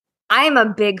I am a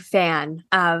big fan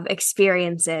of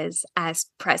experiences as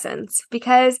presents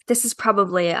because this is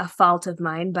probably a fault of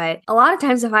mine, but a lot of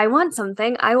times if I want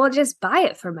something, I will just buy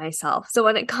it for myself. So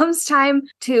when it comes time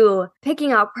to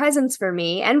picking out presents for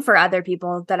me and for other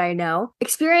people that I know,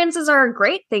 experiences are a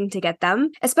great thing to get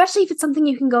them, especially if it's something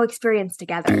you can go experience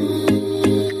together.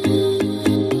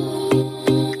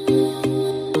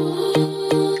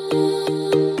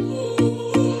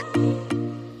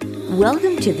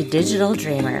 Welcome to The Digital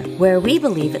Dreamer, where we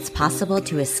believe it's possible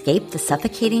to escape the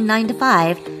suffocating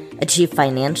 9-to-5, achieve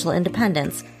financial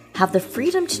independence, have the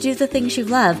freedom to do the things you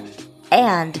love,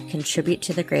 and contribute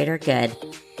to the greater good,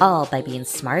 all by being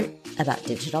smart about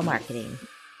digital marketing.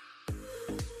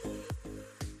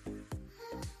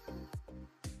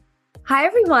 Hi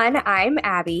everyone, I'm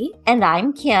Abby. And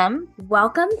I'm Kim.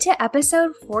 Welcome to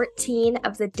episode 14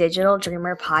 of the Digital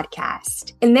Dreamer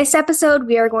podcast. In this episode,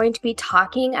 we are going to be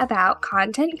talking about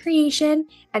content creation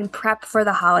and prep for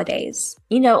the holidays.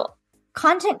 You know,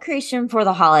 content creation for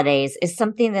the holidays is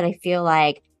something that I feel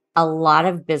like a lot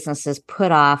of businesses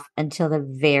put off until the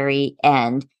very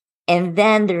end. And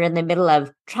then they're in the middle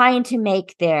of trying to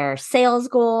make their sales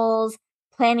goals,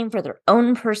 planning for their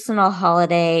own personal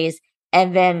holidays,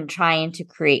 and then trying to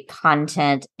create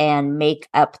content and make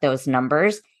up those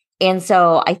numbers. And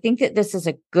so I think that this is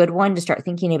a good one to start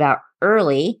thinking about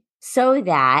early so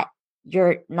that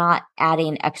you're not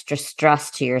adding extra stress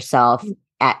to yourself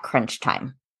at crunch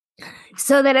time.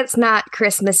 So that it's not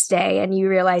Christmas Day and you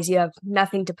realize you have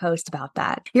nothing to post about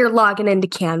that. You're logging into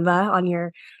Canva on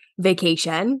your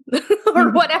vacation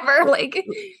or whatever.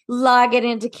 Log it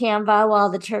into Canva while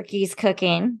the turkey's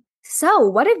cooking. So,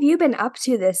 what have you been up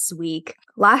to this week?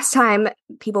 Last time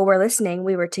people were listening,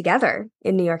 we were together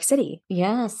in New York City.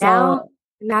 Yeah. So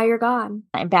now you're gone.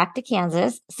 I'm back to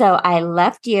Kansas. So I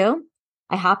left you.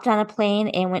 I hopped on a plane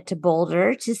and went to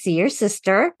Boulder to see your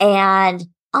sister. And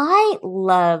I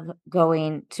love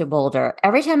going to Boulder.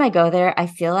 Every time I go there, I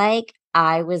feel like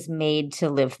I was made to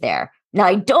live there. Now,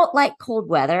 I don't like cold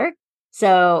weather,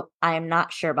 so I'm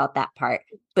not sure about that part.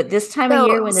 But this time of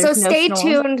year when there's no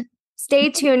snow,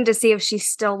 Stay tuned to see if she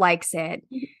still likes it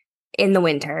in the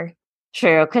winter.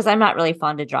 True, because I'm not really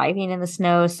fond of driving in the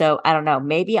snow. So I don't know.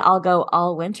 Maybe I'll go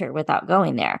all winter without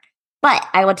going there. But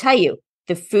I will tell you,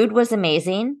 the food was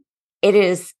amazing. It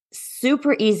is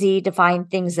super easy to find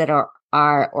things that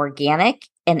are organic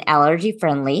and allergy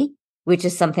friendly, which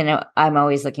is something that I'm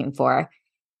always looking for.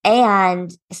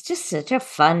 And it's just such a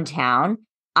fun town.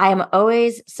 I am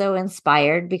always so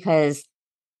inspired because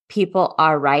people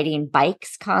are riding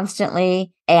bikes constantly.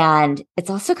 And it's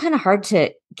also kind of hard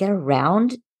to get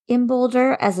around in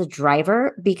Boulder as a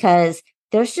driver because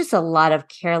there's just a lot of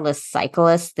careless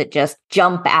cyclists that just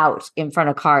jump out in front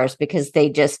of cars because I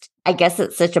guess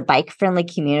it's such a bike friendly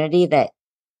community that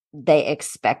they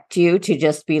expect you to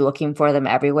just be looking for them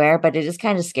everywhere. But it is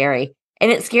kind of scary.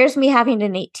 And it scares me having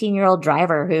an 18-year-old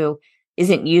driver who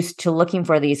isn't used to looking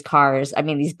for these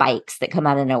bikes that come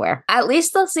out of nowhere. At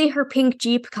least they'll see her pink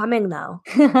Jeep coming, though.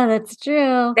 That's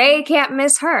true. They can't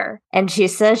miss her. And she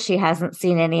says she hasn't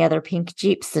seen any other pink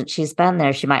Jeeps since she's been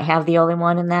there. She might have the only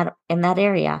one in that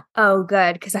area. Oh,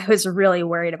 good, because I was really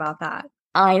worried about that.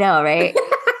 I know, right?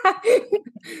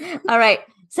 All right.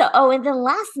 So, and then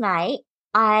last night,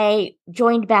 I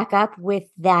joined back up with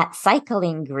that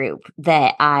cycling group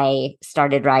that I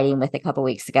started riding with a couple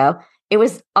weeks ago. It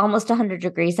was almost 100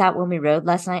 degrees out when we rode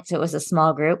last night, so it was a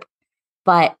small group,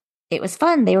 but it was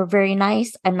fun. They were very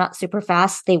nice. I'm not super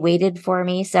fast. They waited for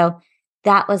me, so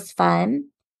that was fun.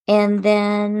 And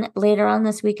then later on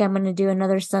this week, I'm going to do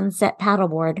another sunset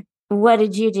paddleboard. What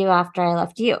did you do after I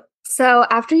left you? So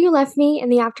after you left me in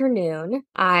the afternoon,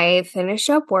 I finished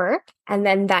up work. And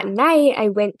then that night, I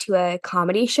went to a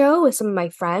comedy show with some of my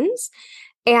friends.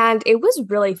 And it was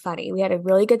really funny. We had a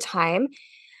really good time.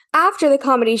 After the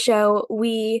comedy show,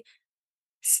 we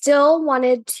still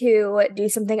wanted to do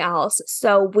something else.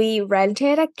 So we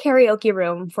rented a karaoke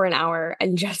room for an hour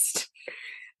and just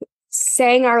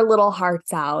sang our little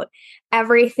hearts out.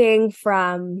 Everything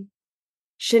from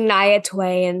Shania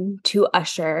Twain to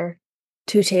Usher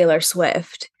to Taylor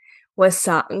Swift was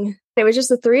sung. It was just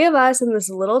the three of us in this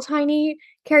little tiny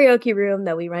karaoke room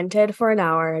that we rented for an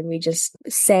hour, and we just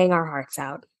sang our hearts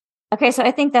out. Okay, so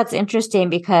I think that's interesting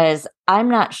because I'm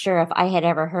not sure if I had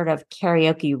ever heard of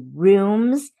karaoke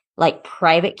rooms, like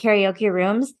private karaoke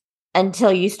rooms,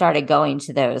 until you started going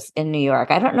to those in New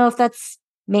York. I don't know if that's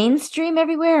mainstream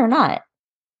everywhere or not.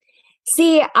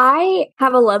 See, I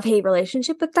have a love-hate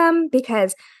relationship with them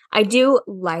because I do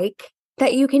like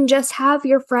that you can just have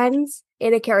your friends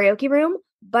in a karaoke room,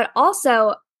 but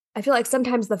also I feel like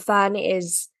sometimes the fun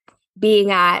is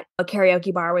being at a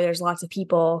karaoke bar where there's lots of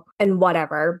people and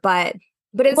whatever. But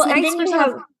it's Well, nice for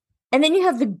some. and then you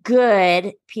have the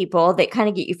good people that kind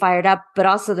of get you fired up, but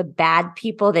also the bad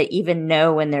people that even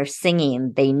know when they're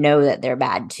singing, they know that they're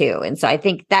bad too. And so I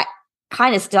think that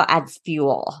kind of still adds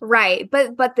fuel. Right.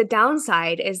 But the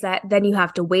downside is that then you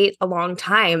have to wait a long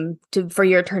time for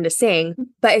your turn to sing.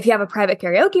 But if you have a private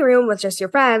karaoke room with just your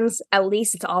friends, at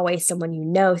least it's always someone you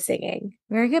know singing.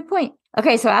 Very good point.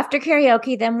 Okay, so after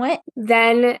karaoke, then what?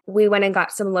 Then we went and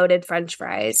got some loaded French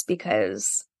fries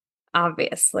because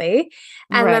obviously.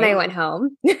 And then I went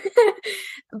home.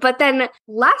 But then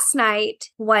last night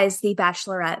was the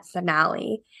Bachelorette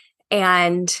finale.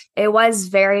 And it was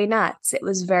very nuts. It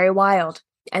was very wild.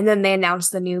 And then they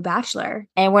announced the new Bachelor.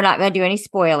 And we're not going to do any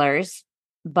spoilers,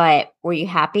 but were you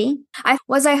happy?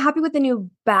 Was I happy with the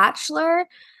new Bachelor?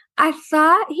 I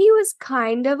thought he was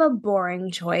kind of a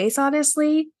boring choice,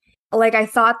 honestly. Like, I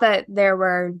thought that there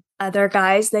were other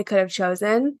guys they could have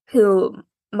chosen who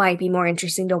might be more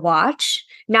interesting to watch.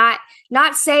 Not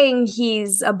saying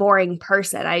he's a boring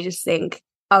person. I just think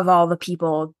of all the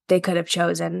people they could have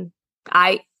chosen,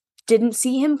 I didn't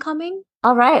see him coming.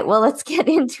 All right. Well, let's get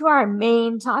into our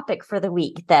main topic for the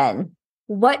week then.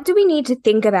 What do we need to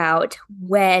think about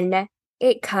when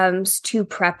it comes to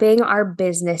prepping our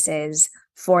businesses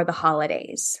for the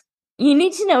holidays? You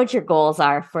need to know what your goals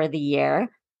are for the year,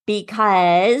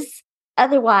 because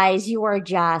otherwise you are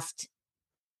just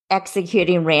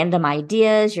executing random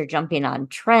ideas. You're jumping on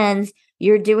trends.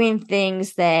 You're doing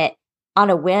things that on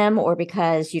a whim, or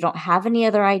because you don't have any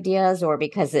other ideas, or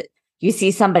because you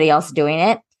see somebody else doing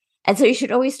it. And so you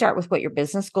should always start with what your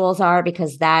business goals are,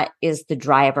 because that is the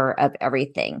driver of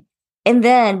everything. And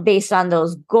then based on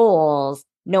those goals,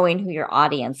 knowing who your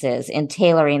audience is and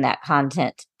tailoring that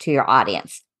content to your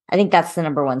audience. I think that's the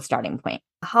number one starting point.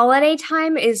 Holiday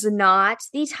time is not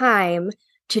the time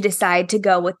to decide to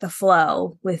go with the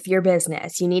flow with your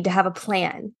business. You need to have a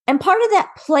plan. And part of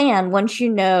that plan, once you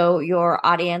know your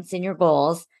audience and your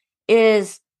goals,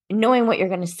 is knowing what you're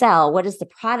going to sell. What is the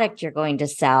product you're going to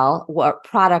sell? What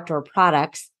product or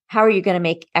products? How are you going to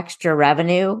make extra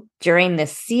revenue during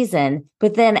this season?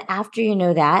 But then after you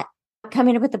know that,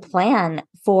 coming up with a plan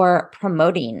for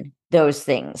promoting those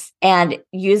things and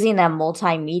using a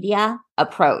multimedia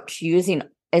approach, using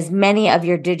as many of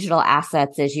your digital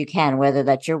assets as you can, whether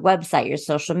that's your website, your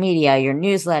social media, your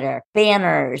newsletter,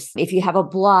 banners. If you have a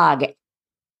blog,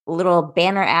 little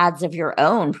banner ads of your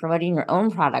own, promoting your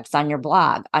own products on your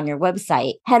blog, on your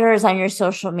website, headers on your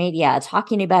social media,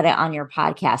 talking about it on your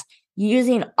podcast,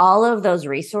 using all of those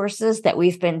resources that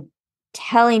we've been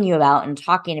telling you about and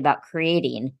talking about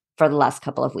creating for the last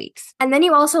couple of weeks. And then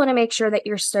you also want to make sure that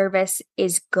your service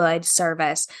is good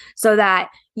service so that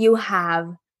you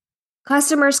have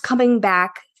customers coming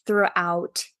back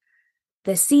throughout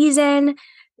the season.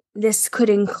 This could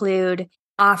include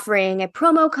offering a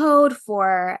promo code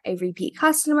for a repeat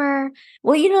customer.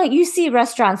 Well, you see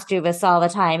restaurants do this all the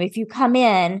time. If you come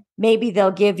in, maybe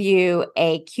they'll give you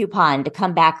a coupon to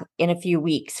come back in a few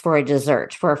weeks for a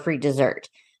dessert, for a free dessert.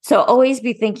 So always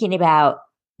be thinking about,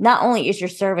 not only is your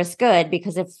service good,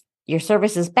 because if your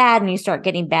service is bad and you start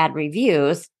getting bad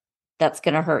reviews, that's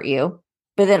going to hurt you.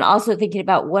 But then also thinking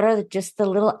about what are just the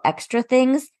little extra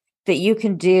things that you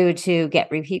can do to get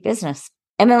repeat business.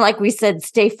 And then, like we said,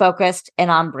 stay focused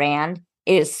and on brand.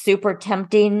 It is super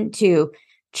tempting to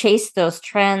chase those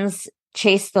trends,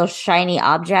 chase those shiny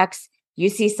objects. You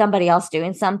see somebody else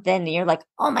doing something and you're like,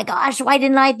 oh my gosh, why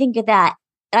didn't I think of that?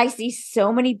 And I see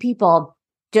so many people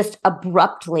just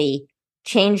abruptly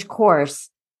change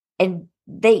course, and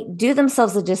they do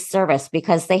themselves a disservice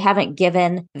because they haven't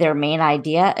given their main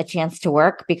idea a chance to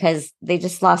work, because they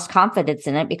just lost confidence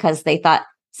in it because they thought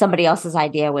somebody else's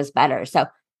idea was better. So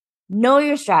know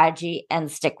your strategy and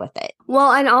stick with it.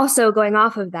 Well, and also going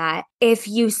off of that, if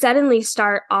you suddenly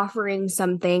start offering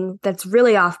something that's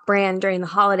really off brand during the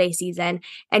holiday season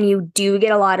and you do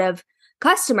get a lot of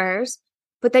customers,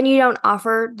 but then you don't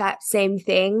offer that same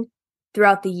thing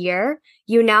throughout the year,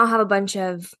 you now have a bunch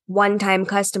of one-time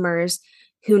customers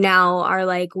who now are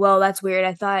like, well, that's weird.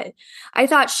 I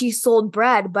thought she sold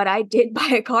bread, but I did buy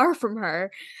a car from her.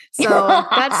 So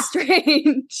that's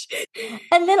strange.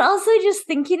 And then also just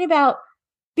thinking about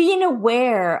being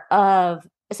aware of,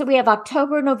 so we have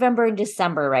October, November, and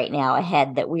December right now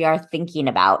ahead that we are thinking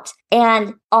about.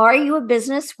 And are you a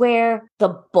business where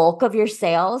the bulk of your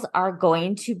sales are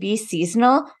going to be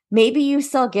seasonal? Maybe you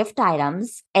sell gift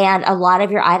items and a lot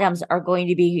of your items are going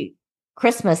to be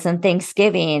Christmas and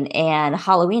Thanksgiving and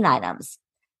Halloween items.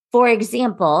 For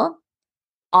example,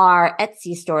 our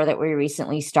Etsy store that we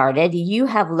recently started, you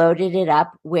have loaded it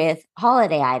up with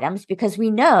holiday items because we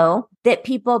know that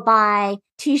people buy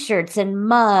t-shirts and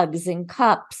mugs and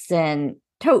cups and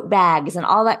tote bags and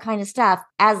all that kind of stuff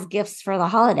as gifts for the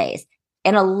holidays.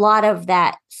 And a lot of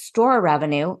that store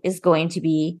revenue is going to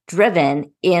be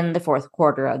driven in the fourth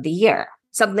quarter of the year.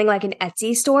 Something like an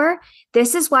Etsy store,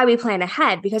 this is why we plan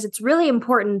ahead, because it's really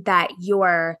important that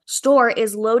your store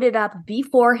is loaded up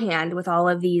beforehand with all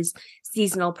of these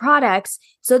seasonal products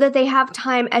so that they have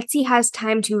time. Etsy has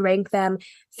time to rank them,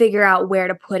 figure out where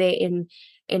to put it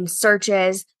in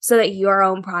searches so that your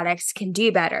own products can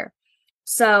do better.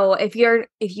 So if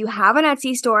you have an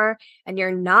Etsy store and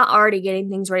you're not already getting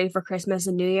things ready for Christmas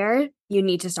and New Year, you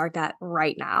need to start that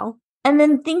right now. And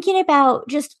then thinking about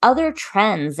just other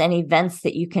trends and events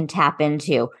that you can tap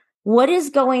into. What is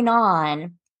going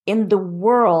on in the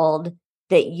world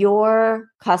that your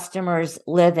customers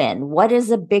live in? What is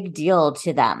a big deal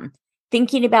to them?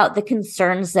 Thinking about the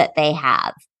concerns that they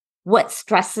have. What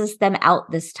stresses them out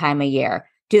this time of year?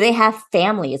 Do they have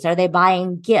families? Are they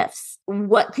buying gifts?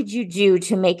 What could you do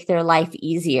to make their life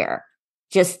easier?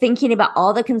 Just thinking about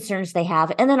all the concerns they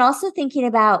have. And then also thinking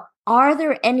about, are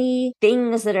there any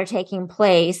things that are taking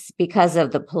place because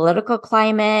of the political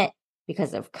climate,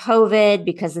 because of COVID,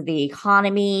 because of the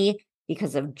economy,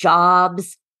 because of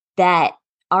jobs that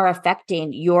are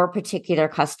affecting your particular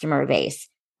customer base?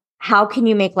 How can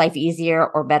you make life easier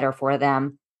or better for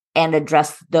them and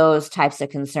address those types of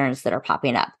concerns that are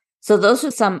popping up? So those are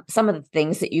some of the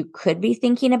things that you could be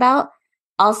thinking about.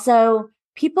 Also,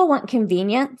 people want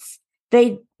convenience.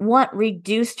 They want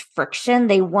reduced friction.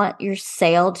 They want your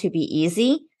sale to be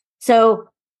easy. So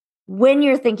when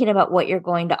you're thinking about what you're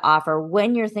going to offer,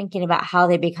 when you're thinking about how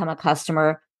they become a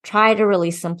customer, try to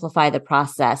really simplify the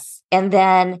process. And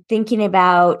then thinking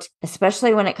about,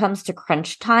 especially when it comes to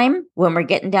crunch time, when we're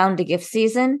getting down to gift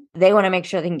season, they want to make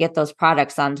sure they can get those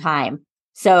products on time.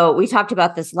 So we talked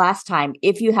about this last time.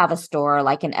 If you have a store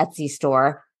like an Etsy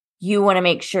store, you want to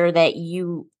make sure that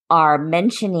you are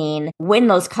mentioning when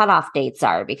those cutoff dates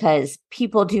are, because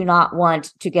people do not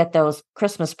want to get those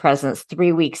Christmas presents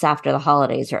 3 weeks after the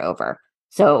holidays are over.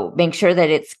 So make sure that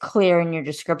it's clear in your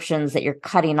descriptions that you're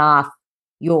cutting off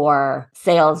your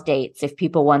sales dates if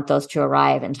people want those to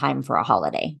arrive in time for a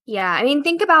holiday. Yeah, I mean,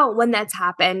 think about when that's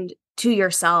happened to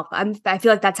yourself. I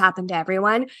feel like that's happened to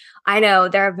everyone. I know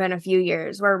there have been a few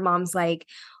years where mom's like,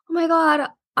 oh my God,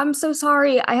 I'm so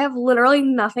sorry. I have literally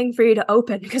nothing for you to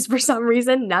open because for some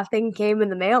reason, nothing came in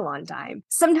the mail on time.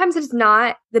 Sometimes it's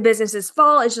not the business's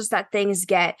fault. It's just that things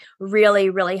get really,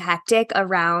 really hectic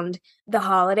around the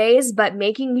holidays. But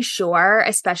making sure,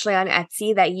 especially on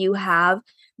Etsy, that you have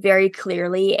very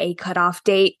clearly a cutoff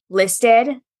date listed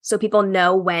so people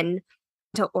know when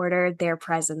to order their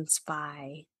presents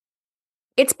by.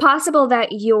 It's possible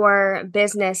that your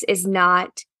business is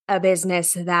not a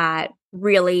business that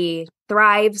really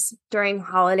thrives during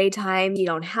holiday time. You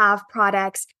don't have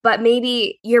products, but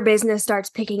maybe your business starts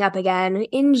picking up again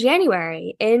in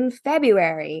January, in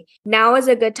February. Now is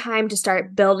a good time to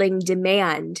start building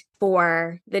demand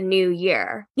for the new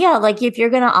year. Yeah, like if you're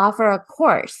going to offer a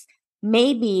course,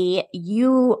 maybe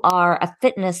you are a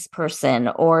fitness person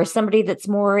or somebody that's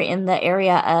more in the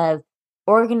area of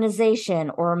organization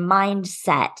or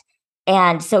mindset.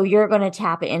 And so you're going to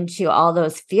tap into all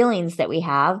those feelings that we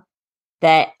have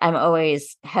that I'm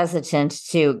always hesitant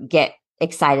to get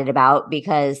excited about,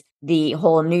 because the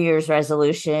whole New Year's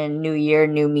resolution, New Year,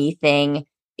 New Me thing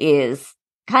is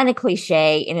kind of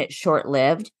cliche and it's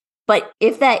short-lived. But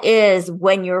if that is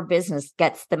when your business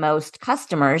gets the most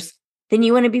customers, then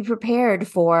you want to be prepared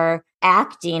for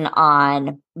acting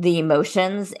on the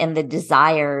emotions and the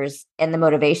desires and the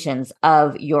motivations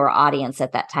of your audience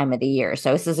at that time of the year.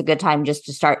 So this is a good time just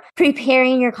to start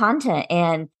preparing your content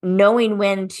and knowing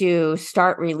when to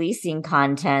start releasing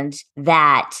content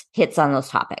that hits on those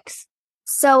topics.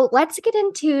 So let's get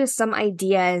into some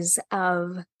ideas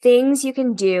of things you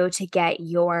can do to get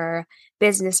your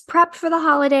business prepped for the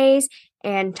holidays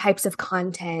and types of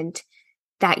content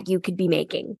that you could be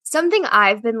making. Something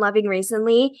I've been loving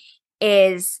recently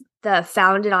is the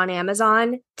Found It on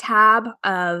Amazon tab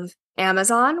of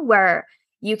Amazon, where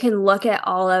you can look at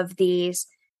all of these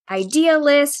idea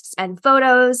lists and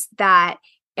photos that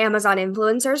Amazon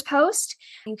influencers post.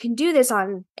 You can do this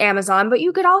on Amazon, but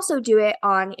you could also do it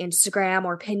on Instagram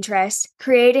or Pinterest,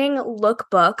 creating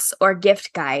lookbooks or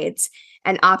gift guides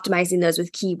and optimizing those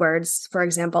with keywords, for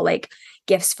example, like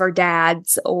gifts for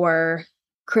dads or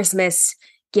Christmas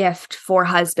gift for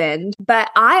husband. But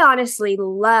I honestly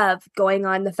love going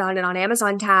on the Found It on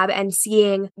Amazon tab and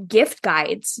seeing gift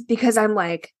guides, because I'm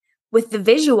like, with the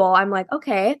visual, I'm like,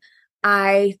 okay,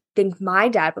 I think my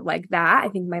dad would like that. I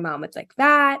think my mom would like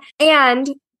that. And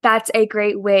that's a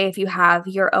great way if you have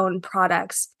your own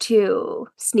products to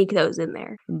sneak those in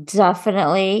there.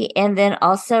 Definitely. And then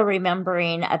also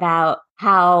remembering about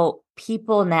how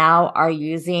people now are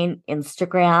using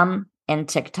Instagram and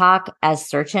TikTok as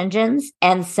search engines.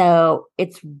 And so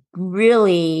it's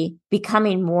really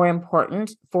becoming more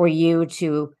important for you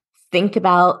to think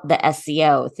about the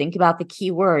SEO, think about the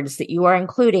keywords that you are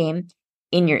including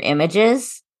in your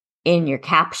images, in your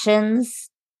captions,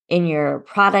 in your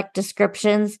product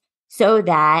descriptions, so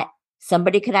that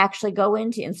somebody could actually go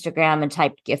into Instagram and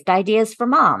type gift ideas for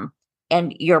mom,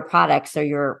 and your products or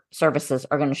your services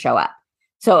are going to show up.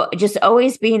 So just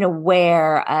always being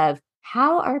aware of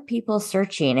how are people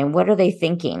searching and what are they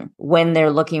thinking when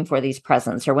they're looking for these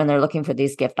presents or when they're looking for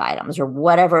these gift items or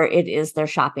whatever it is they're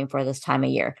shopping for this time of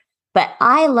year. But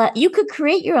you could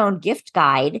create your own gift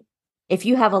guide if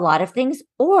you have a lot of things,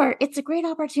 or it's a great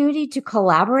opportunity to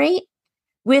collaborate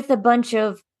with a bunch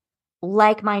of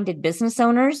like-minded business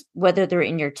owners, whether they're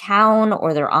in your town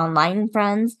or they're online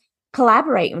friends.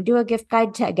 Collaborate and do a gift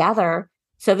guide together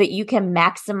so that you can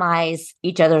maximize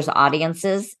each other's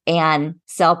audiences and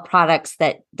sell products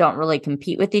that don't really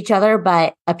compete with each other,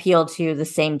 but appeal to the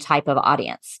same type of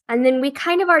audience. And then we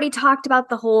kind of already talked about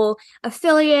the whole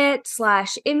affiliate /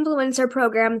 influencer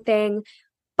program thing,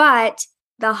 but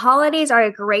the holidays are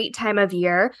a great time of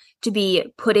year to be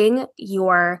putting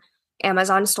your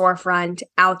Amazon storefront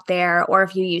out there, or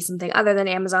if you use something other than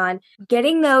Amazon,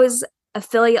 getting those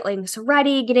affiliate links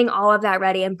ready, getting all of that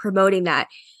ready and promoting that.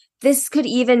 This could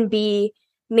even be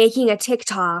making a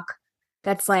TikTok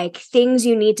that's like things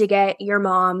you need to get your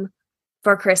mom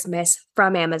for Christmas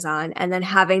from Amazon, and then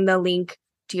having the link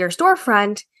to your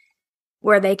storefront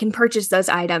where they can purchase those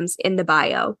items in the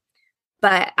bio.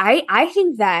 But I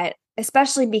think that,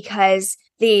 especially because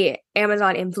the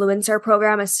Amazon influencer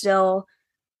program is still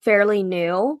fairly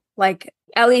new, like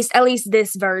at least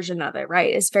this version of it,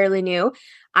 right, is fairly new.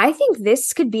 I think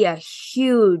this could be a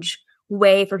huge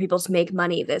way for people to make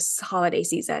money this holiday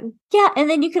season. Yeah, and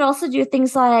then you could also do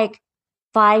things like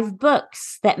 5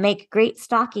 books that make great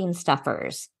stocking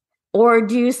stuffers, or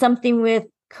do something with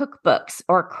cookbooks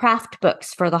or craft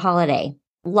books for the holiday.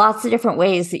 Lots of different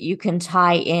ways that you can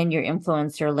tie in your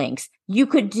influencer links. You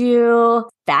could do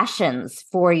fashions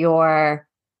for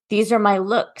these are my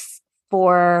looks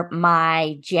for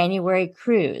my January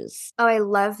cruise. Oh, I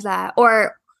love that.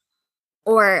 Or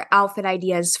outfit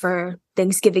ideas for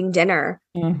Thanksgiving dinner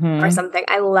or something.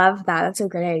 I love that. That's a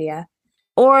great idea.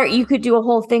 Or you could do a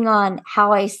whole thing on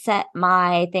how I set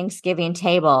my Thanksgiving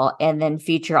table and then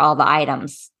feature all the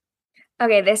items.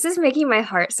 Okay, this is making my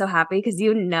heart so happy because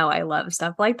I love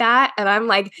stuff like that. And I'm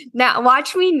like, now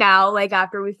watch me now, like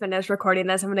after we finish recording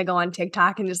this, I'm going to go on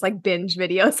TikTok and just like binge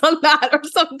videos on that or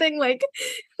something like.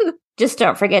 Just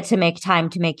don't forget to make time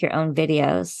to make your own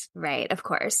videos. Right, of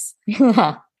course.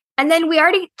 And then we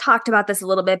already talked about this a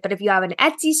little bit, but if you have an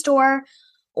Etsy store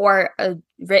or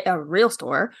a real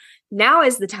store, now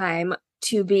is the time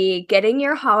to be getting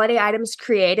your holiday items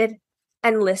created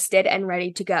and listed and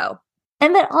ready to go.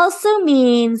 And that also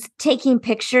means taking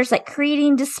pictures, like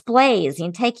creating displays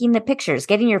and taking the pictures,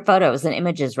 getting your photos and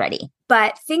images ready.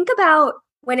 But think about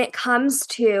when it comes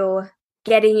to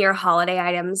getting your holiday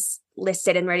items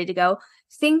listed and ready to go,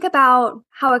 think about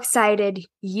how excited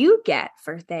you get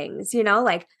for things,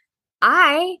 like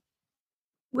I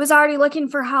was already looking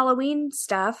for Halloween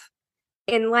stuff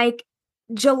in like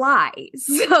July.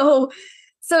 So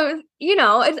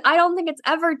I don't think it's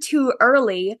ever too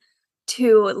early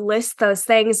to list those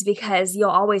things, because you'll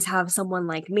always have someone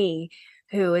like me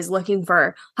who is looking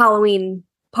for Halloween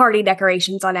party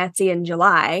decorations on Etsy in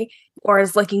July, or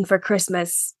is looking for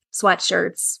Christmas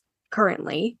sweatshirts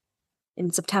currently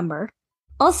in September.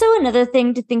 Also, another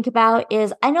thing to think about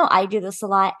is, I know I do this a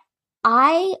lot.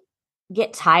 I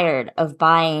get tired of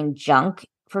buying junk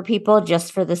for people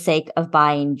just for the sake of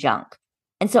buying junk.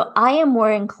 And so I am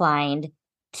more inclined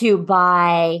to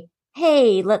buy,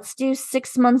 hey, let's do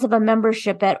 6 months of a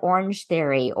membership at Orange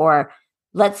Theory, or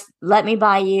let me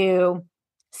buy you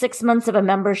 6 months of a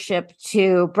membership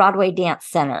to Broadway Dance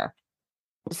Center.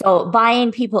 So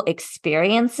buying people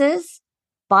experiences,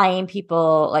 buying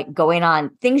people like going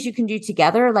on things you can do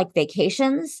together, like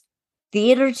vacations,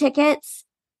 theater tickets,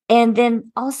 and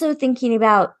then also thinking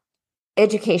about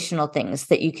educational things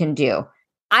that you can do.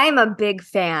 I'm a big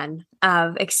fan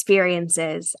of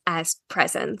experiences as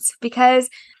presents, because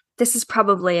this is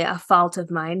probably a fault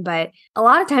of mine, but a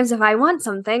lot of times if I want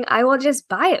something, I will just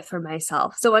buy it for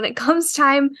myself. So when it comes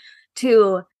time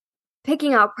to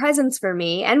picking out presents for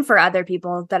me and for other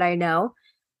people that I know,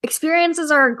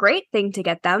 experiences are a great thing to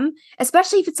get them,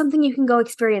 especially if it's something you can go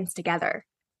experience together.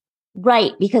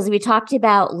 Right, because we talked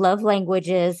about love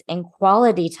languages and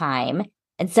quality time.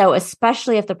 And so,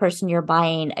 especially if the person you're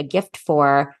buying a gift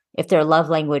for, if their love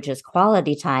language is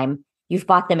quality time, you've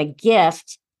bought them a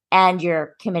gift and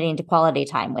you're committing to quality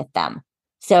time with them.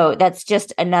 So, that's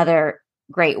just another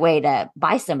great way to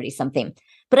buy somebody something.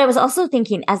 But I was also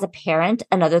thinking, as a parent,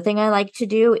 another thing I like to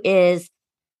do is,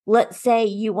 let's say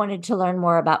you wanted to learn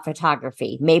more about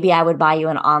photography. Maybe I would buy you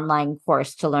an online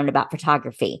course to learn about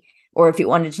photography. Or if you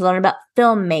wanted to learn about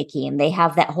filmmaking, they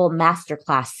have that whole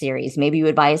masterclass series. Maybe you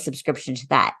would buy a subscription to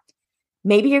that.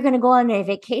 Maybe you're going to go on a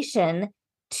vacation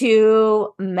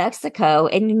to Mexico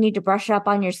and you need to brush up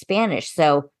on your Spanish.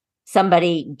 So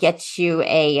somebody gets you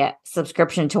a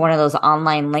subscription to one of those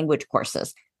online language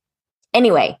courses.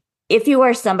 Anyway, if you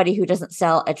are somebody who doesn't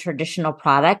sell a traditional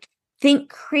product, think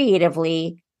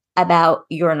creatively about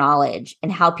your knowledge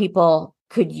and how people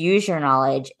could use your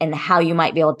knowledge and how you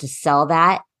might be able to sell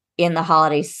that in the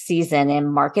holiday season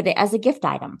and market it as a gift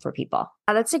item for people.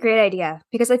 That's a great idea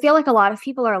because I feel like a lot of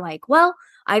people are like, well,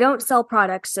 I don't sell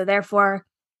products, so therefore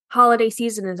holiday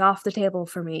season is off the table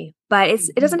for me. But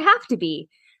it doesn't have to be.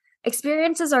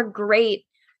 Experiences are great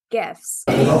gifts.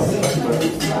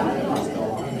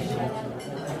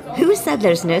 Who said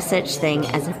there's no such thing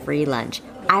as a free lunch?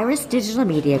 Iris Digital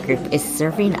Media Group is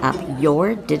serving up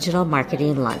your digital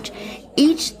marketing lunch.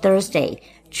 Each Thursday,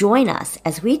 join us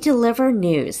as we deliver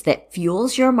news that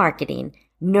fuels your marketing,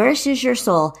 nourishes your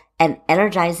soul, and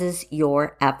energizes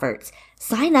your efforts.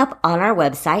 Sign up on our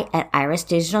website at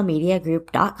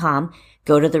irisdigitalmediagroup.com.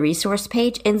 Go to the resource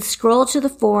page and scroll to the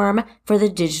form for the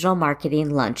digital marketing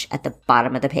lunch at the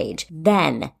bottom of the page.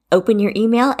 Then open your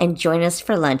email and join us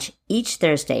for lunch each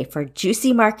Thursday for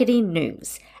juicy marketing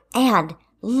news. And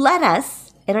let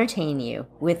us entertain you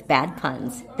with bad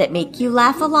puns that make you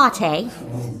laugh a latte,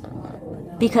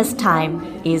 because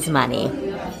time is money.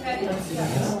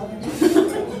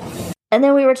 And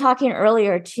then we were talking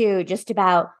earlier too, just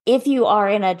about if you are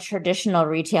in a traditional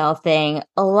retail thing,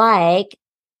 like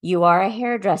you are a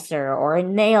hairdresser or a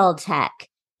nail tech,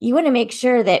 you want to make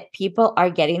sure that people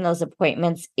are getting those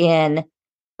appointments in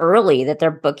early, that they're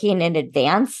booking in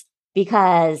advance,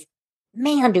 because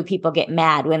man, do people get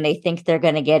mad when they think they're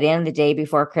going to get in the day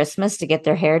before Christmas to get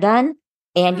their hair done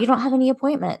and you don't have any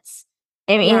appointments.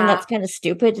 I mean, that's kind of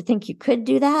stupid to think you could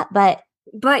do that, but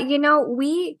you know,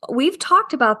 we've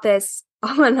talked about this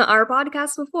on our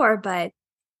podcast before, but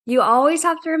you always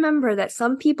have to remember that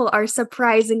some people are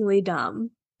surprisingly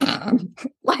dumb.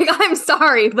 Like, I'm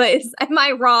sorry, but am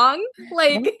I wrong?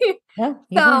 Like,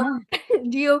 so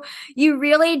you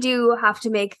really do have to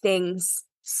make things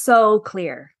so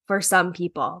clear for some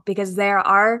people, because there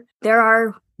are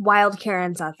wild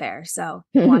Karens out there. So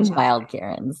watch out. Wild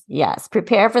Karens. Yes.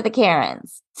 Prepare for the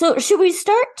Karens. So should we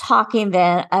start talking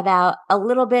then about a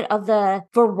little bit of the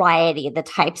variety, the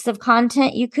types of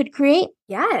content you could create?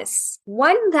 Yes.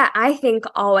 One that I think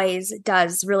always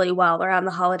does really well around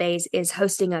the holidays is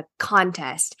hosting a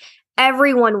contest.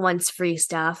 Everyone wants free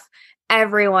stuff.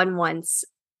 Everyone wants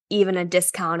even a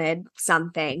discounted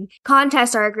something.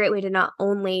 Contests are a great way to not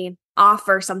only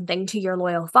offer something to your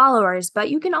loyal followers, but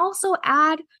you can also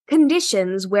add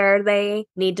conditions where they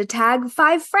need to tag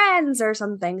 5 friends or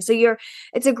something. So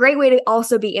it's a great way to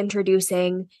also be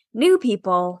introducing new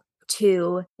people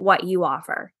to what you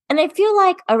offer. And I feel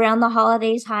like around the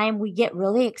holiday time, we get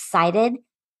really excited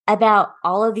about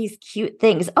all of these cute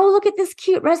things. Oh, look at this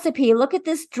cute recipe. Look at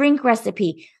this drink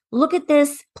recipe. Look at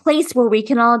this place where we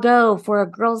can all go for a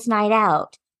girls' night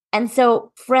out. And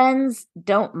so friends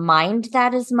don't mind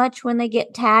that as much when they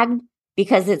get tagged,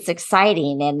 because it's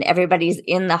exciting and everybody's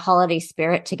in the holiday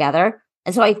spirit together.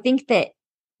 And so I think that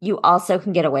you also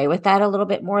can get away with that a little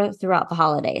bit more throughout the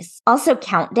holidays. Also,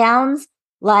 countdowns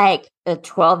like the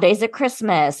 12 days of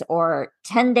Christmas or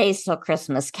 10 days till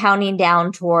Christmas, counting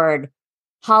down toward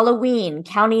Halloween,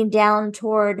 counting down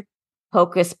toward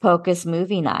Hocus Pocus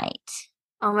movie night.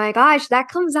 Oh my gosh, that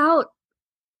comes out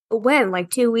when?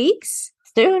 Like 2 weeks?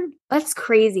 Soon. That's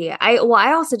crazy. I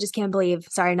also just can't believe,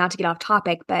 sorry, not to get off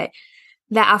topic, but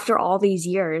that after all these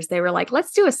years, they were like,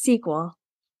 let's do a sequel.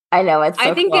 I know. I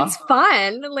think cool. It's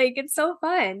fun. Like, it's so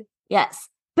fun. Yes.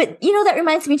 But, that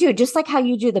reminds me too, just like how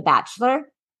you do The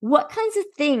Bachelor, what kinds of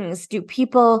things do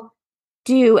people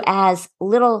do as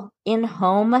little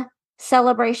in-home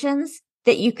celebrations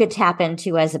that you could tap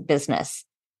into as a business?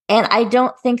 And I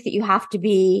don't think that you have to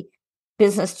be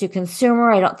business to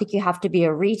consumer. I don't think you have to be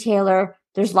a retailer.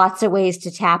 There's lots of ways to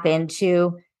tap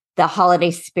into the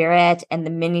holiday spirit and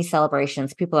the mini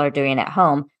celebrations people are doing at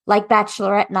home, like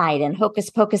Bachelorette night and Hocus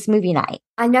Pocus movie night.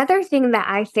 Another thing that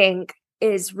I think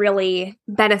is really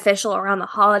beneficial around the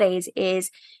holidays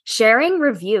is sharing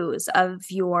reviews of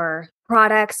your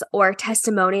products or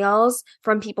testimonials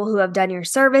from people who have done your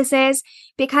services,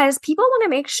 because people want to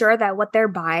make sure that what they're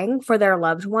buying for their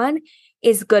loved one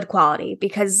is good quality,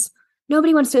 because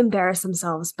nobody wants to embarrass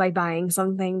themselves by buying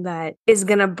something that is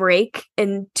going to break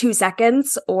in 2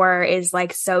 seconds or is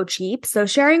like so cheap. So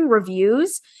sharing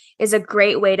reviews is a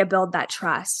great way to build that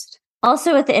trust.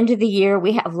 Also, at the end of the year,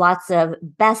 we have lots of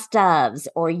best ofs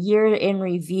or year in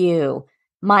review,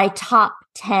 my top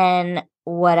 10,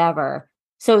 whatever.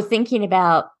 So thinking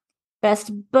about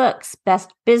best books,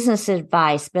 best business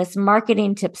advice, best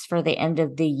marketing tips for the end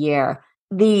of the year,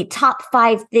 the top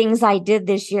 5 things I did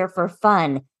this year for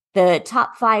fun, the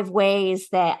top 5 ways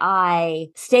that I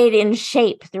stayed in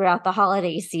shape throughout the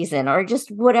holiday season, or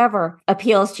just whatever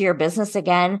appeals to your business.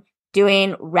 Again,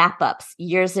 doing wrap-ups,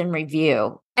 years in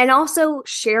review. And also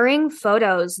sharing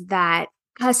photos that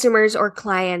customers or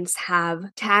clients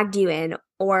have tagged you in.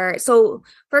 Or so,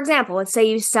 for example, let's say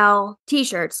you sell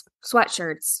t-shirts,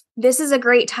 sweatshirts. This is a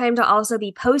great time to also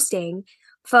be posting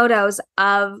photos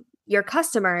of your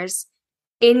customers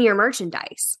in your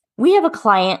merchandise. We have a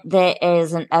client that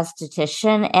is an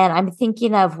esthetician, and I'm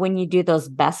thinking of when you do those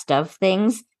best of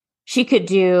things, she could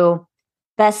do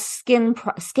best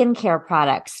skincare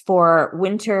products for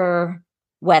winter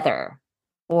weather,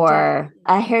 or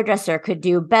a hairdresser could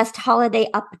do best holiday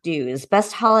updos,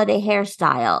 best holiday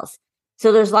hairstyles.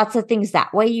 So there's lots of things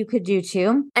that way you could do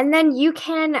too. And then you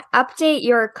can update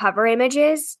your cover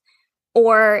images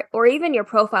or even your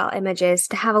profile images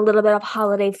to have a little bit of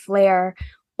holiday flair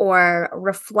or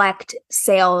reflect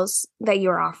sales that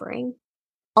you're offering.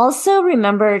 Also,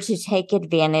 remember to take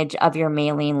advantage of your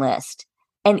mailing list.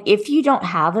 And if you don't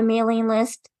have a mailing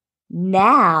list,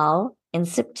 now in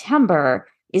September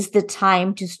is the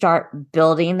time to start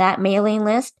building that mailing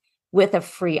list with a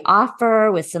free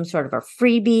offer, with some sort of a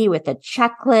freebie, with a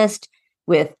checklist,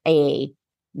 with a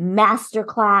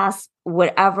masterclass,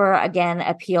 whatever, again,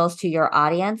 appeals to your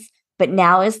audience. But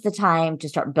now is the time to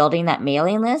start building that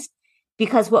mailing list,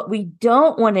 because what we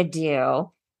don't want to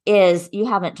do is, you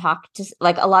haven't talked to,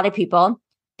 like, a lot of people,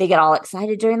 they get all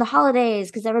excited during the holidays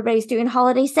because everybody's doing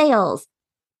holiday sales.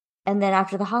 And then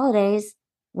after the holidays,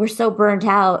 we're so burnt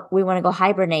out, we want to go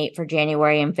hibernate for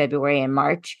January and February and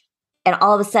March. And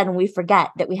all of a sudden we forget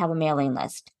that we have a mailing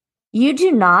list. You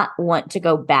do not want to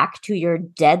go back to your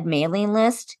dead mailing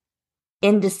list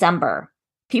in December.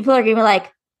 People are going to be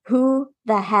like, who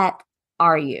the heck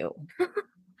are you?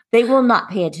 They will not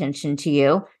pay attention to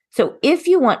you. So if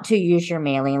you want to use your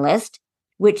mailing list,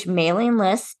 which mailing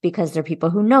lists, because they're people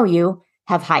who know you,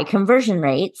 have high conversion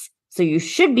rates, so you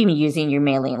should be using your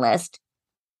mailing list.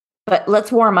 But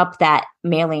let's warm up that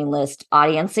mailing list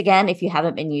audience again if you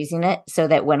haven't been using it, so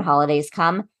that when holidays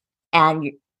come and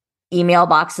your email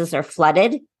boxes are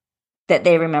flooded, that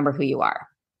they remember who you are.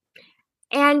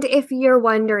 And if you're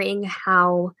wondering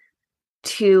how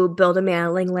to build a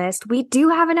mailing list, we do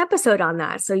have an episode on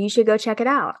that, so you should go check it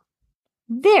out.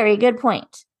 Very good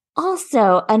point.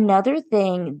 Also, another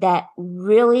thing that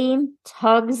really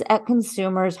tugs at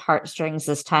consumers' heartstrings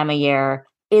this time of year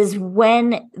is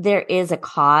when there is a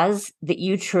cause that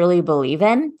you truly believe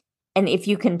in. And if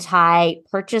you can tie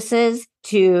purchases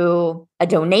to a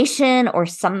donation or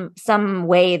some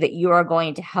way that you are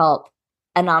going to help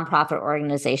a nonprofit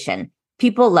organization,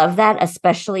 people love that,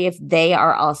 especially if they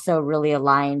are also really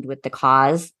aligned with the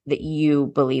cause that you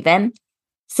believe in.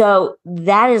 So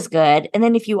that is good. And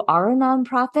then if you are a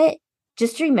nonprofit,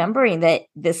 just remembering that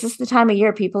this is the time of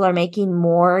year people are making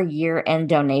more year-end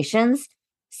donations.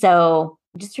 So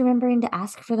just remembering to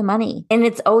ask for the money. And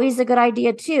it's always a good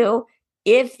idea too,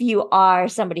 if you are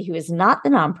somebody who is not the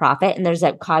nonprofit and there's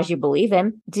a cause you believe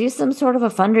in, do some sort of a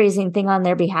fundraising thing on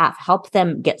their behalf. Help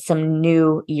them get some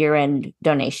new year-end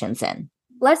donations in.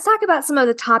 Let's talk about some of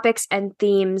the topics and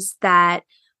themes that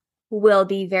will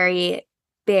be very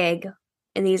big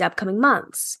in these upcoming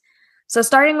months. So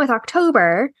starting with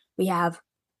October, we have,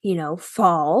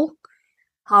 fall,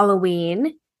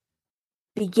 Halloween,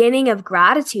 beginning of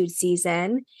gratitude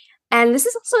season. And this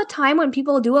is also a time when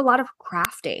people do a lot of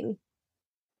crafting.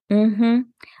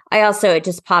 It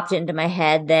just popped into my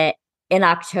head that in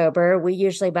October, we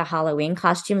usually buy Halloween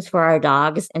costumes for our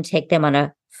dogs and take them on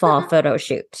a fall photo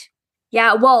shoot.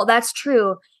 Yeah, well, that's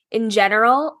true. In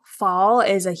general, fall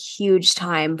is a huge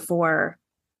time for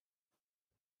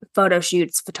photo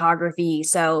shoots, photography.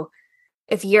 So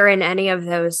if you're in any of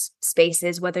those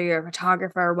spaces, whether you're a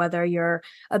photographer, whether you're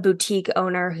a boutique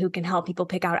owner who can help people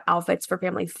pick out outfits for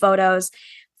family photos,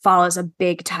 fall is a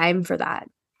big time for that.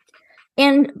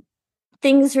 And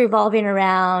things revolving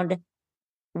around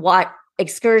what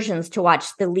excursions to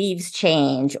watch the leaves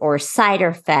change, or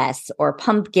cider fest, or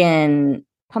pumpkin,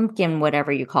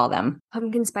 whatever you call them.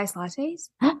 Pumpkin spice lattes?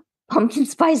 Pumpkin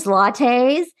spice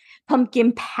lattes,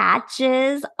 pumpkin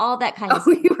patches, all that kind of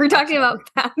stuff. We were talking about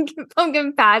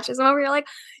pumpkin patches. And over here, like,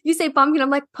 you say pumpkin, I'm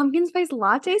like, pumpkin spice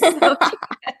lattes?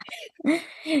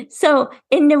 So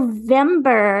in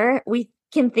November, we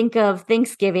can think of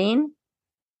Thanksgiving.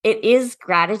 It is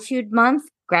gratitude month.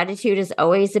 Gratitude is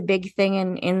always a big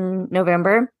thing in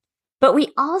November. But we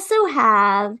also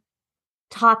have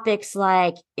topics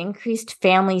like increased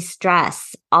family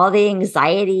stress, all the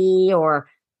anxiety or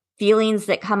feelings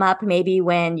that come up maybe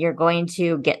when you're going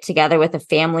to get together with a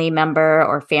family member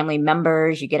or family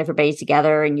members. You get everybody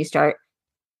together and you start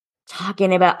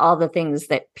talking about all the things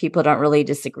that people don't really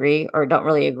disagree or don't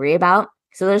really agree about.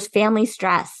 So there's family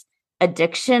stress.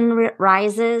 Addiction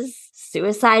rises.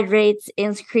 Suicide rates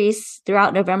increase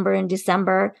throughout November and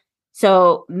December.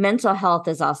 So mental health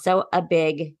is also a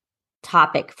big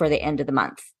topic for the end of the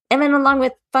month. And then along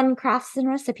with fun crafts and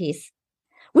recipes,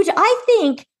 which I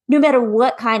think no matter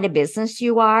what kind of business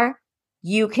you are,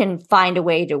 you can find a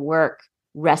way to work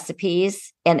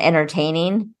recipes and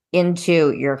entertaining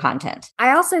into your content.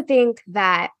 I also think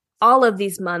that all of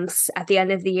these months at the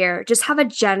end of the year just have a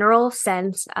general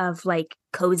sense of like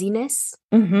coziness.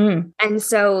 Mm-hmm. And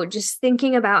so just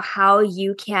thinking about how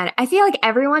you can, I feel like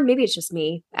everyone, maybe it's just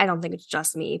me. I don't think it's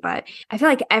just me, but I feel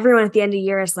like everyone at the end of the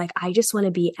year is like, I just want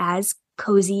to be as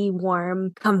cozy,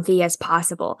 warm, comfy as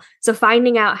possible. So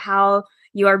finding out how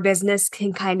your business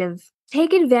can kind of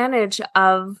take advantage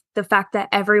of the fact that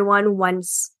everyone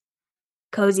wants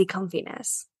cozy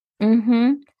comfiness.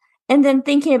 Mm-hmm. And then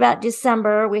thinking about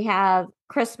December, we have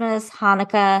Christmas,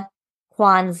 Hanukkah,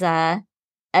 Kwanzaa.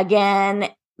 Again,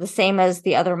 the same as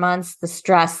the other months, the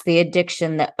stress, the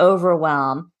addiction, the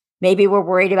overwhelm. Maybe we're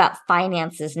worried about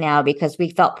finances now because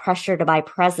we felt pressure to buy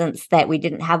presents that we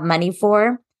didn't have money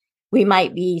for. We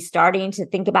might be starting to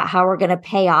think about how we're going to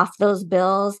pay off those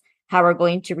bills, how we're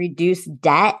going to reduce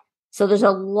debt. So there's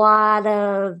a lot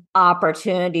of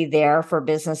opportunity there for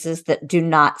businesses that do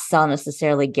not sell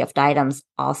necessarily gift items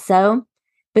also.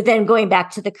 But then going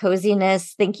back to the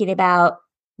coziness, thinking about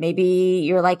maybe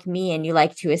you're like me and you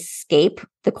like to escape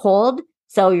the cold.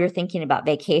 So you're thinking about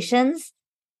vacations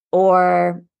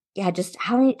or just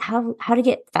how to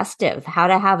get festive, how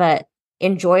to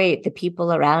enjoy the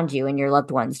people around you and your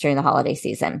loved ones during the holiday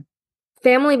season.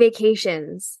 Family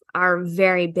vacations are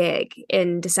very big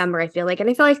in December, I feel like. And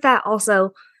I feel like that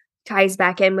also ties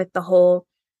back in with the whole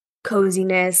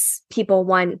coziness. People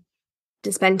want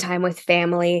to spend time with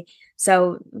family.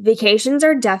 So vacations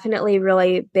are definitely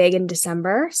really big in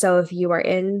December. So if you are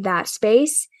in that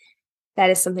space, that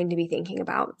is something to be thinking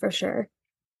about for sure.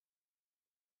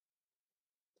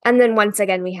 And then once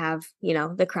again, we have,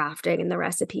 the crafting and the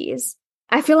recipes.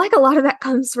 I feel like a lot of that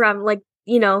comes from like,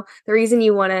 the reason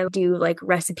you want to do like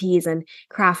recipes and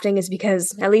crafting is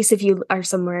because at least if you are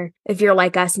somewhere, if you're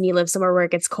like us and you live somewhere where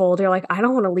it gets cold, you're like, I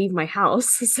don't want to leave my house.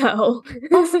 So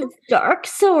it's dark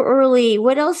so early.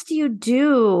 What else do you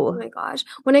do? Oh my gosh.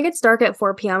 When it gets dark at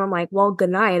 4 p.m., I'm like, well, good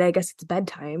night. I guess it's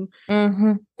bedtime.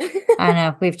 Mm-hmm. I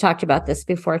know. We've talked about this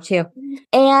before too.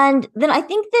 And then I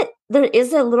think that there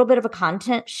is a little bit of a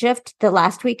content shift the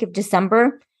last week of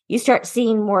December. You start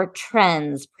seeing more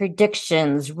trends,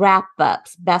 predictions,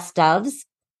 wrap-ups, best ofs.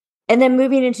 And then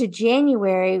moving into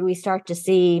January, we start to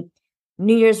see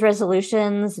New Year's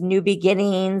resolutions, new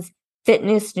beginnings,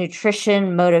 fitness,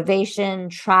 nutrition, motivation,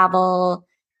 travel.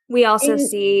 We also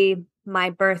see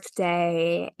my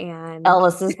birthday and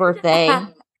Elvis's birthday.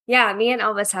 Yeah, me and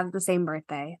Elvis have the same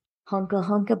birthday. Hunka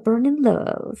hunka burning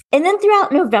love. And then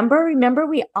throughout November, remember,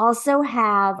 we also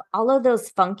have all of those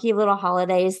funky little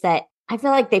holidays that I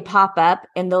feel like they pop up,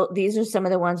 and these are some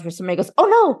of the ones where somebody goes, oh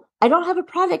no, I don't have a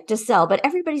product to sell, but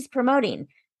everybody's promoting.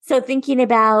 So thinking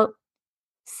about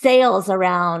sales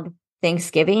around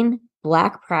Thanksgiving,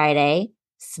 Black Friday,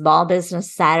 Small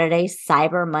Business Saturday,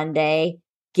 Cyber Monday,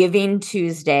 Giving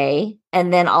Tuesday,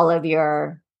 and then all of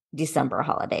your December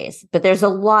holidays. But there's a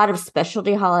lot of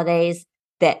specialty holidays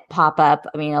that pop up.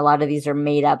 I mean, a lot of these are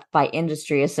made up by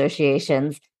industry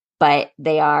associations, but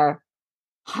they are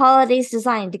holidays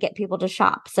designed to get people to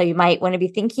shop. So you might want to be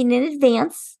thinking in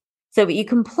advance so that you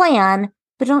can plan,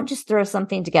 but don't just throw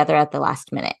something together at the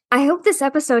last minute. I hope this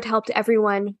episode helped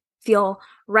everyone feel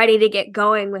ready to get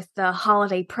going with the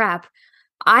holiday prep.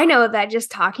 I know that just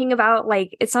talking about,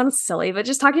 like, it sounds silly, but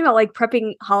just talking about like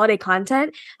prepping holiday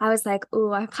content, I was like,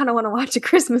 ooh, I kind of want to watch a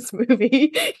Christmas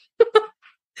movie.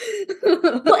 Well,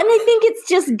 and I think it's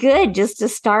just good just to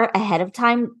start ahead of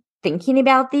time thinking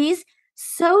about these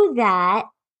so that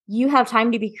you have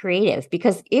time to be creative,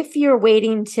 because if you're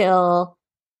waiting till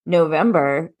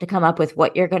November to come up with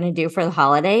what you're going to do for the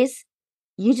holidays,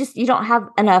 you don't have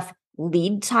enough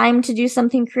lead time to do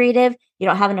something creative. You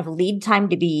don't have enough lead time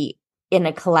to be in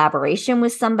a collaboration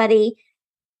with somebody.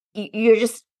 You're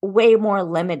just way more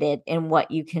limited in what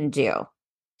you can do.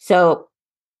 So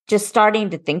just starting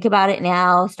to think about it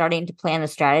now, starting to plan a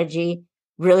strategy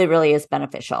really, really is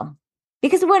beneficial,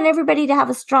 because we want everybody to have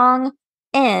a strong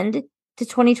end to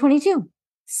 2022.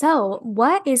 So,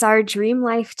 what is our dream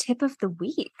life tip of the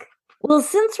week? Well,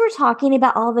 since we're talking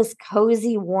about all this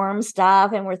cozy, warm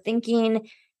stuff and we're thinking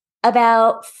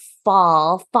about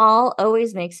fall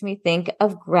always makes me think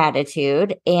of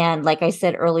gratitude. And like I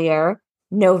said earlier,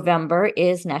 November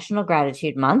is National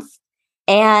Gratitude Month.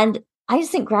 And I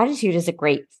just think gratitude is a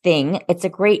great thing. It's a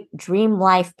great dream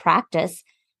life practice,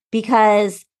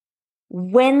 because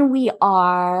when we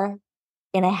are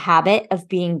in a habit of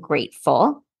being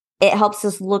grateful, it helps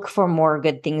us look for more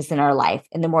good things in our life.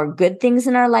 And the more good things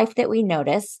in our life that we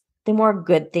notice, the more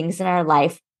good things in our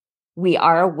life we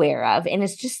are aware of. And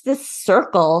it's just this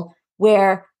circle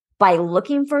where by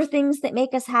looking for things that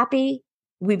make us happy,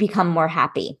 we become more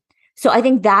happy. So I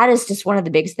think that is just one of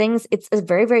the big things. It's a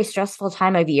very, very stressful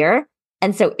time of year.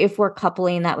 And so if we're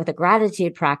coupling that with a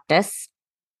gratitude practice,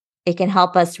 it can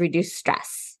help us reduce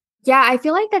stress. Yeah, I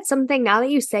feel like that's something, now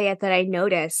that you say it, that I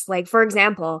notice. Like, for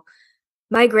example,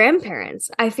 my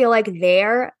grandparents, I feel like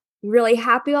they're really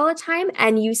happy all the time.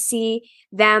 And you see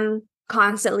them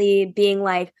constantly being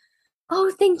like,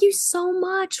 oh, thank you so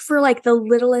much for like the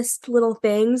littlest little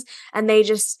things. And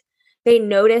they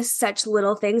notice such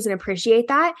little things and appreciate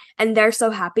that. And they're so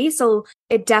happy. So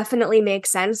it definitely makes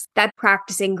sense that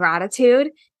practicing gratitude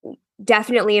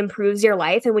definitely improves your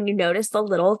life. And when you notice the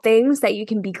little things that you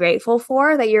can be grateful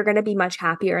for, that you're going to be much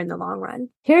happier in the long run.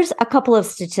 Here's a couple of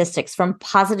statistics from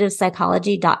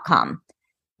positivepsychology.com.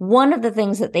 One of the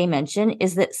things that they mention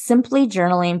is that simply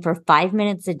journaling for 5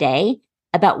 minutes a day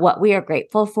about what we are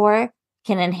grateful for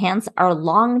can enhance our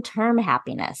long-term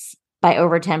happiness by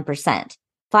over 10%.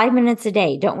 5 minutes a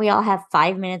day. Don't we all have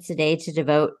 5 minutes a day to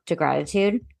devote to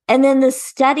gratitude? And then the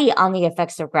study on the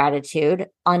effects of gratitude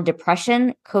on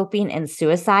depression, coping, and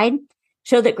suicide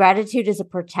showed that gratitude is a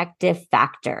protective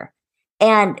factor.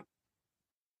 And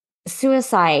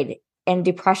suicide and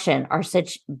depression are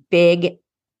such big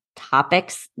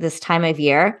topics this time of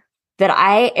year that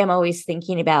I am always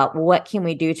thinking about, what can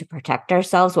we do to protect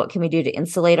ourselves? What can we do to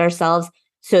insulate ourselves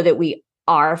so that we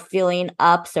are feeling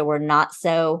up, so we're not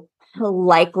so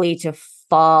likely to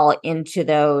fall into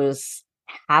those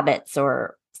habits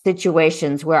or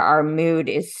situations where our mood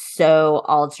is so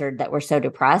altered that we're so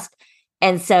depressed.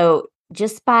 And so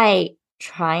just by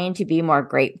trying to be more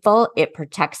grateful, it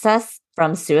protects us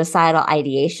from suicidal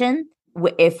ideation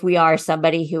if we are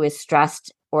somebody who is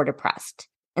stressed or depressed.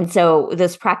 And so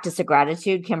this practice of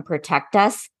gratitude can protect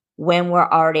us when we're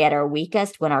already at our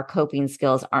weakest, when our coping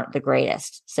skills aren't the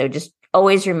greatest. So just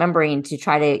always remembering to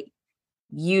try to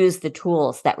use the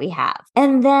tools that we have.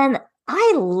 And then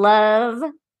I love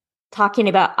talking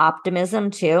about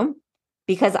optimism too,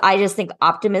 because I just think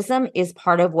optimism is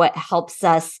part of what helps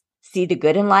us see the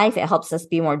good in life. It helps us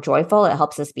be more joyful. It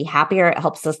helps us be happier. It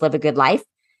helps us live a good life.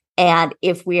 And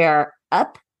if we are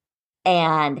up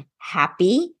and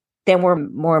happy, then we're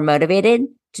more motivated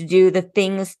to do the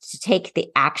things, to take the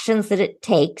actions that it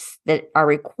takes that are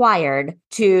required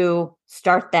to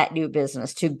start that new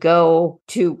business, to go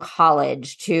to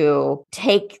college, to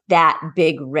take that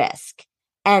big risk.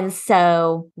 And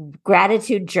so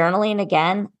gratitude journaling,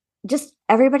 again, just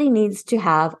everybody needs to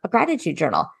have a gratitude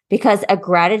journal, because a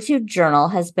gratitude journal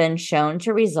has been shown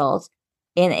to result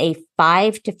in a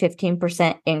 5 to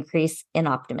 15% increase in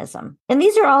optimism. And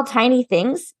these are all tiny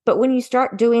things, but when you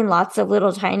start doing lots of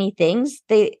little tiny things,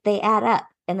 they add up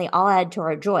and they all add to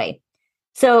our joy.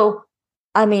 So,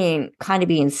 I mean, kind of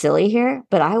being silly here,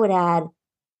 but I would add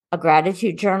a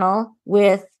gratitude journal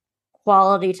with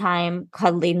quality time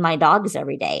cuddling my dogs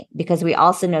every day, because we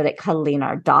also know that cuddling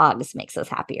our dogs makes us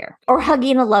happier, or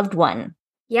hugging a loved one.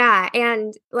 Yeah.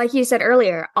 And like you said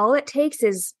earlier, all it takes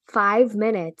is 5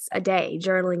 minutes a day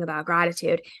journaling about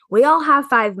gratitude. We all have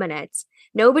 5 minutes.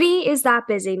 Nobody is that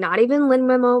busy. Not even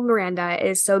Lin-Manuel Miranda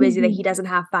is so busy that he doesn't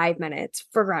have 5 minutes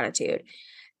for gratitude.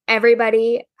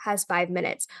 Everybody has 5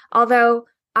 minutes. Although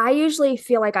I usually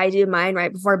feel like I do mine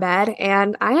right before bed.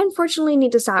 And I unfortunately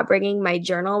need to stop bringing my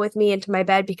journal with me into my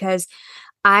bed, because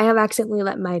I have accidentally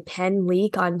let my pen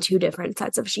leak on 2 different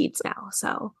sets of sheets now.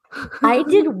 So I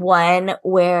did one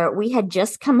where we had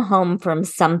just come home from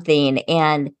something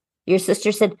and your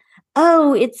sister said,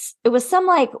 oh, it was some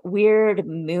like weird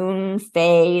moon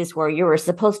phase where you were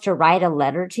supposed to write a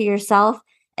letter to yourself.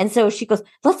 And so she goes,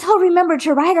 let's all remember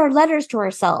to write our letters to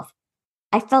ourselves.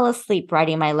 I fell asleep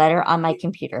writing my letter on my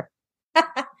computer.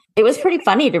 It was pretty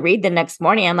funny to read the next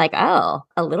morning. I'm like, oh,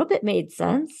 a little bit made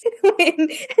sense.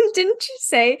 And didn't you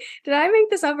say, did I make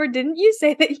this up, or didn't you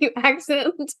say that you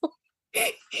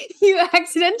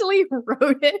accidentally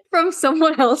wrote it from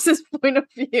someone else's point of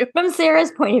view? From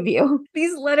Sarah's point of view.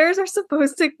 These letters are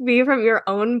supposed to be from your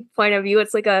own point of view.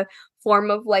 It's like a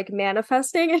form of like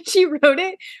manifesting, and she wrote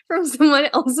it from someone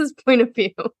else's point of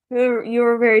view. You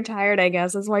were very tired, I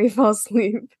guess. That's why you fell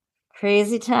asleep.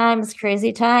 Crazy times,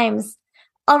 crazy times.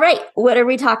 All right, what are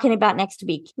we talking about next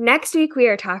week? Next week, we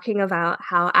are talking about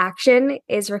how action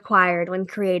is required when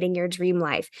creating your dream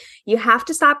life. You have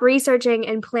to stop researching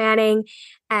and planning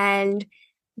and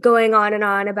going on and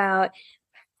on about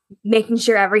making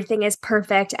sure everything is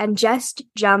perfect and just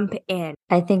jump in.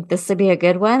 I think this would be a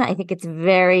good one. I think it's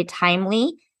very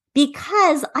timely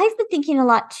because I've been thinking a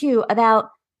lot too about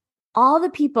all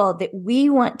the people that we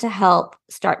want to help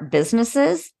start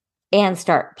businesses and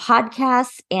start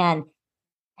podcasts and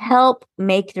help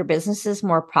make their businesses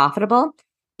more profitable.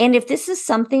 And if this is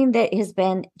something that has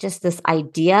been just this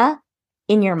idea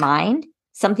in your mind,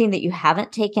 something that you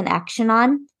haven't taken action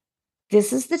on,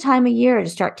 this is the time of year to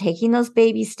start taking those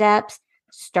baby steps,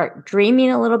 start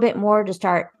dreaming a little bit more, to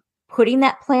start putting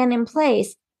that plan in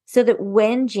place so that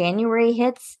when January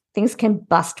hits, things can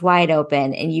bust wide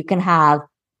open and you can have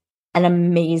an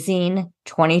amazing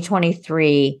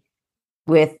 2023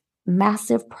 with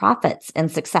massive profits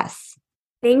and success.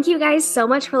 Thank you guys so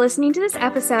much for listening to this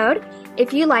episode.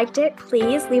 If you liked it,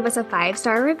 please leave us a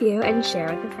 5-star review and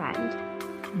share with a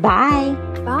friend. Bye.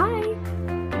 Bye.